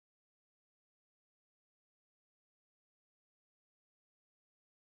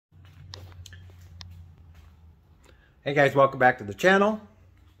Hey guys, welcome back to the channel.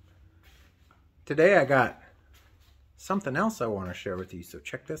 Today I got something else I want to share with you, so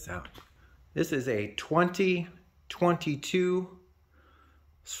check this out. This is a 2022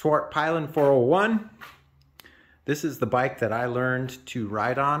 Svartpilen 401. This is the bike that I learned to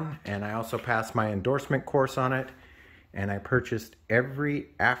ride on, and I also passed my endorsement course on it, and I purchased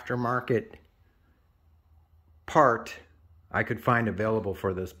every aftermarket part I could find available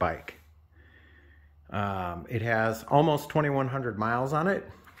for this bike. It has almost 2,100 miles on it.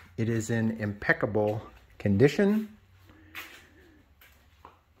 It is in impeccable condition.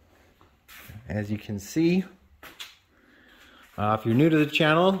 As you can see, if you're new to the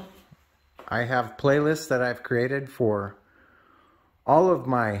channel, I have playlists that I've created for all of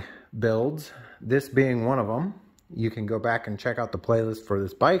my builds, this being one of them. You can go back and check out the playlist for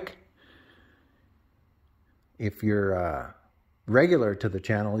this bike. If you're regular to the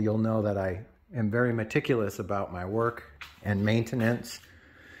channel, you'll know that I am very meticulous about my work and maintenance,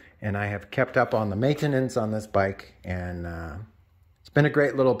 and I have kept up on the maintenance on this bike, and it's been a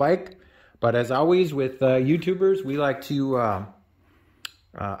great little bike. But as always with YouTubers, we like to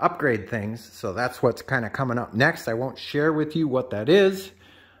upgrade things, so that's what's kind of coming up next. I won't share with you what that is.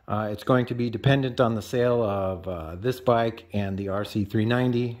 It's going to be dependent on the sale of this bike and the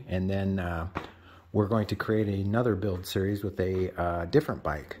RC390, and then we're going to create another build series with a different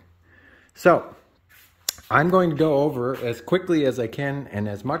bike. So I'm going to go over as quickly as I can and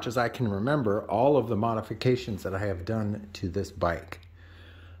as much as I can remember all of the modifications that I have done to this bike.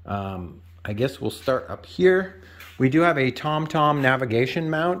 I guess we'll start up here. We do have a TomTom navigation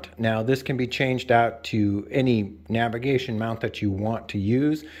mount. Now this can be changed out to any navigation mount that you want to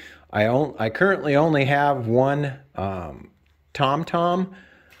use. I currently only have one TomTom,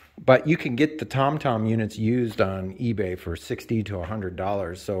 but you can get the TomTom units used on eBay for $60 to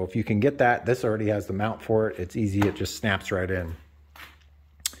 $100. So if you can get that, this already has the mount for it. It's easy, it just snaps right in.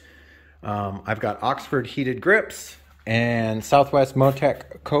 I've got Oxford heated grips and Southwest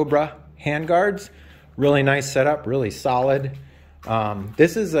Motech Kobra handguards. Really nice setup, really solid.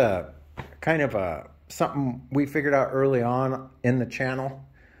 This is a kind of something we figured out early on in the channel,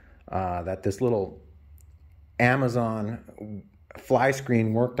 that this little Amazon fly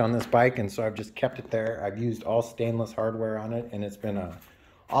screen worked on this bike, and so I've just kept it there. I've used all stainless hardware on it, and it's been a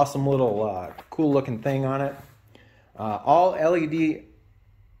awesome little cool looking thing on it. All LED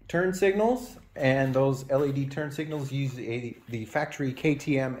turn signals, and those LED turn signals use the factory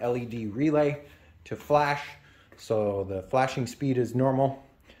KTM LED relay to flash, so the flashing speed is normal.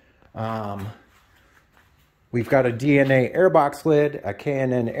 We've got a DNA airbox lid, a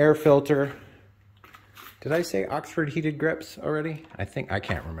K&N air filter. Did I say Oxford heated grips already? I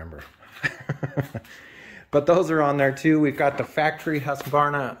can't remember. But those are on there too. We've got the factory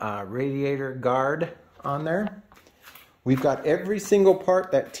Husqvarna radiator guard on there. We've got every single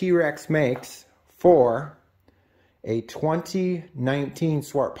part that T-Rex makes for a 2019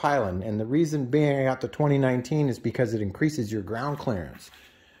 Svartpilen. And the reason being I got the 2019 is because it increases your ground clearance.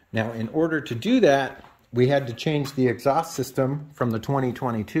 Now, in order to do that, we had to change the exhaust system from the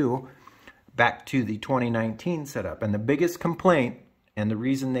 2022 back to the 2019 setup. And the biggest complaint, and the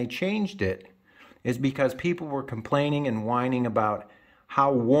reason they changed it, is because people were complaining and whining about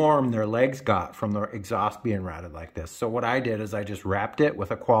how warm their legs got from the exhaust being routed like this. So what I did is I just wrapped it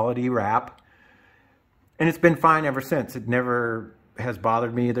with a quality wrap, and it's been fine ever since. It never has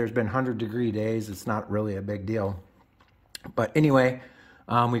bothered me. There's been 100-degree days. It's not really a big deal. But anyway,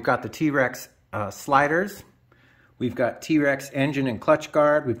 we've got the T-Rex sliders. We've got T-Rex engine and clutch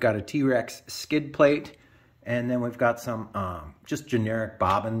guard. We've got a T-Rex skid plate. And then we've got some just generic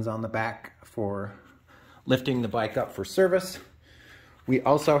bobbins on the back for lifting the bike up for service. We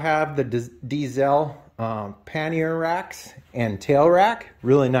also have the DZell pannier racks and tail rack.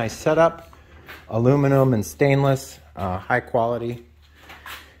 Really nice setup. Aluminum and stainless, high quality.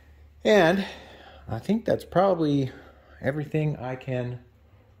 And I think that's probably everything I can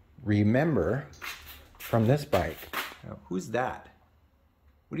remember from this bike. Now, who's that?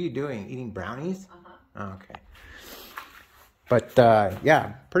 What are you doing? Eating brownies? Oh, okay. But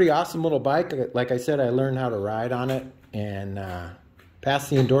yeah, pretty awesome little bike. Like I said, I learned how to ride on it and passed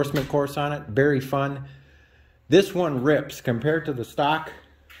the endorsement course on it. Very fun. This one rips compared to the stock.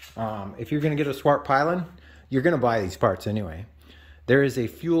 If you're going to get a Svartpilen, you're going to buy these parts anyway. There is a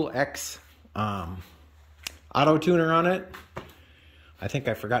Fuel X auto tuner on it. I think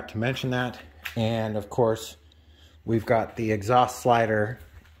I forgot to mention that. And of course, we've got the exhaust slider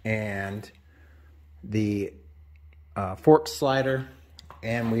and the fork slider,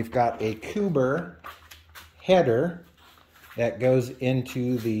 and we've got a Kobra header that goes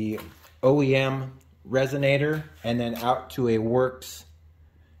into the OEM resonator and then out to a Werkes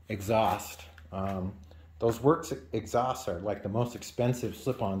exhaust. Those Werkes exhausts are like the most expensive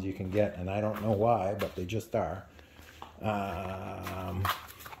slip-ons you can get, and I don't know why, but they just are.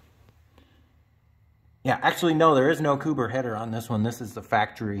 Yeah, actually, no, there is no Kobra header on this one. This is the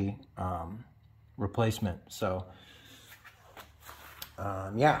factory replacement. So,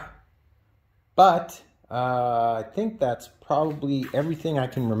 yeah. But I think that's probably everything I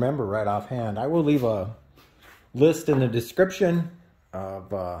can remember right offhand. I will leave a list in the description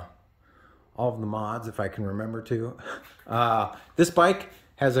of all of the mods if I can remember to. This bike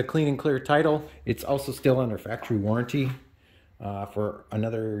has a clean and clear title. It's also still under factory warranty for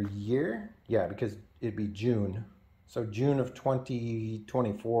another year. Yeah, because it'd be June. So June of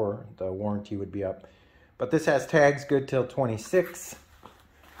 2024, the warranty would be up. But this has tags good till 26,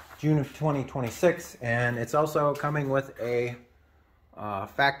 June of 2026. And it's also coming with a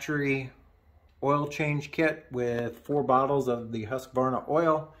factory oil change kit with 4 bottles of the Husqvarna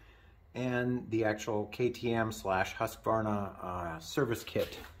oil and the actual KTM / Husqvarna service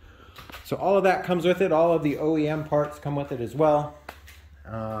kit. So all of that comes with it. All of the OEM parts come with it as well.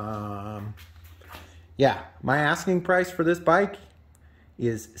 Yeah, my asking price for this bike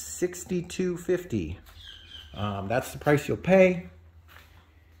is $62.50. That's the price you'll pay.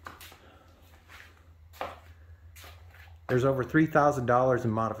 There's over $3,000 in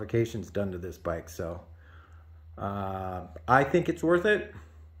modifications done to this bike, so I think it's worth it.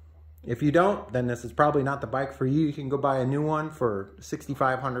 If you don't, then this is probably not the bike for you. You can go buy a new one for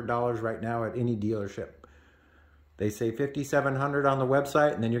 $6,500 right now at any dealership. They say $5,700 on the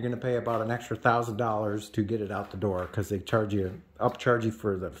website, and then you're going to pay about an extra $1,000 to get it out the door because they upcharge you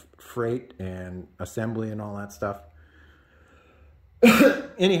for the freight and assembly and all that stuff.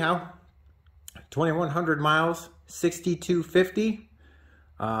 Anyhow, 2,100 miles, $62.50.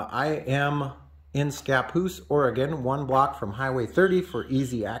 I am in Scappoose, Oregon, 1 block from Highway 30 for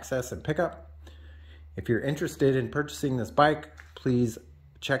easy access and pickup. If you're interested in purchasing this bike, please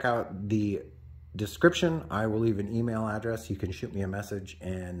check out the description. I will leave an email address. You can shoot me a message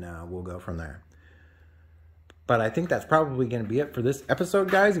and we'll go from there. But I think that's probably going to be it for this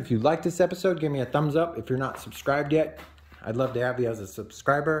episode, guys. If you like this episode, give me a thumbs up. If you're not subscribed yet, I'd love to have you as a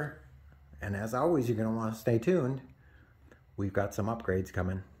subscriber. And as always, you're going to want to stay tuned. We've got some upgrades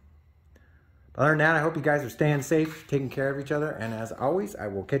coming. Other than that, I hope you guys are staying safe, taking care of each other. And as always, I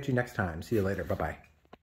will catch you next time. See you later. Bye-bye.